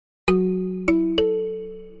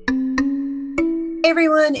Hey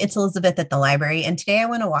everyone, it's Elizabeth at the library, and today I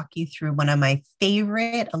want to walk you through one of my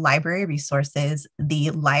favorite library resources,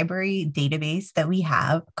 the library database that we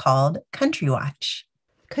have called CountryWatch.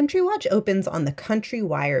 CountryWatch opens on the Country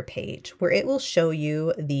Wire page, where it will show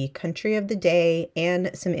you the country of the day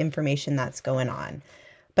and some information that's going on.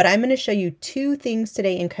 But I'm going to show you two things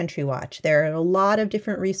today in CountryWatch. There are a lot of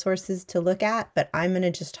different resources to look at, but I'm going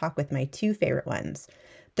to just talk with my two favorite ones.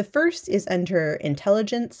 The first is under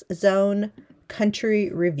Intelligence Zone Country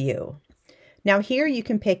Review. Now here you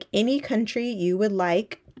can pick any country you would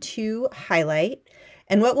like to highlight,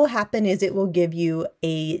 and what will happen is it will give you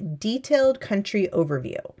a detailed country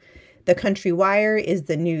overview. The Country Wire is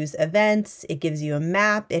the news events. It gives you a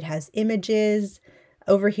map. It has images.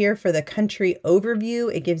 Over here for the country overview,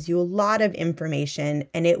 it gives you a lot of information,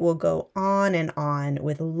 and it will go on and on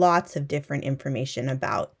with lots of different information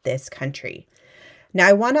about this country. Now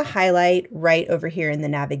I want to highlight right over here in the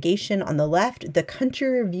navigation on the left, the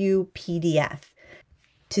Country Review PDF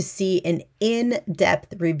to see an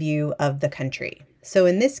in-depth review of the country. So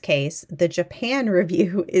in this case, the Japan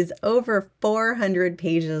review is over 400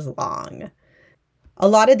 pages long. A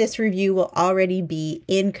lot of this review will already be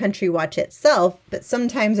in CountryWatch itself, but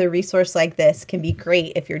sometimes a resource like this can be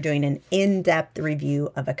great if you're doing an in-depth review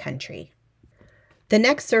of a country. The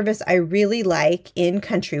next service I really like in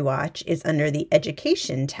CountryWatch is under the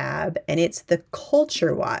Education tab, and it's the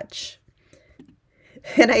Culture Watch.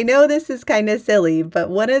 And I know this is kind of silly, but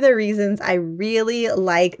one of the reasons I really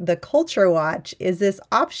like the Culture Watch is this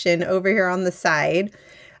option over here on the side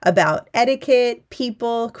about etiquette,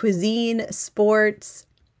 people, cuisine, sports.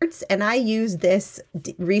 And I use this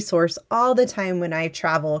resource all the time when I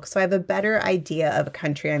travel, so I have a better idea of a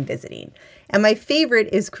country I'm visiting. And my favorite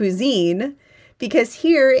is cuisine, because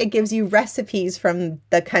here it gives you recipes from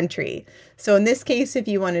the country. So in this case, if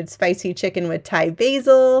you wanted spicy chicken with Thai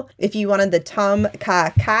basil, if you wanted the tom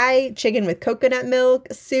kha kai, chicken with coconut milk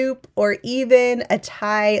soup, or even a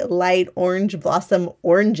Thai light orange blossom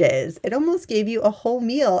oranges, it almost gave you a whole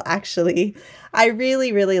meal, actually. I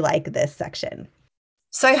really, really like this section.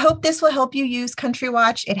 So I hope this will help you use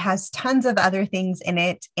CountryWatch. It has tons of other things in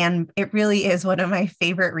it, and it really is one of my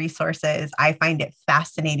favorite resources. I find it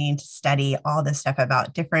fascinating to study all this stuff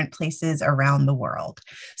about different places around the world.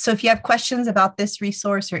 So if you have questions about this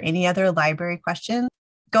resource or any other library questions,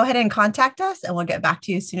 go ahead and contact us and we'll get back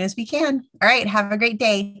to you as soon as we can. All right, have a great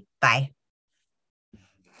day. Bye.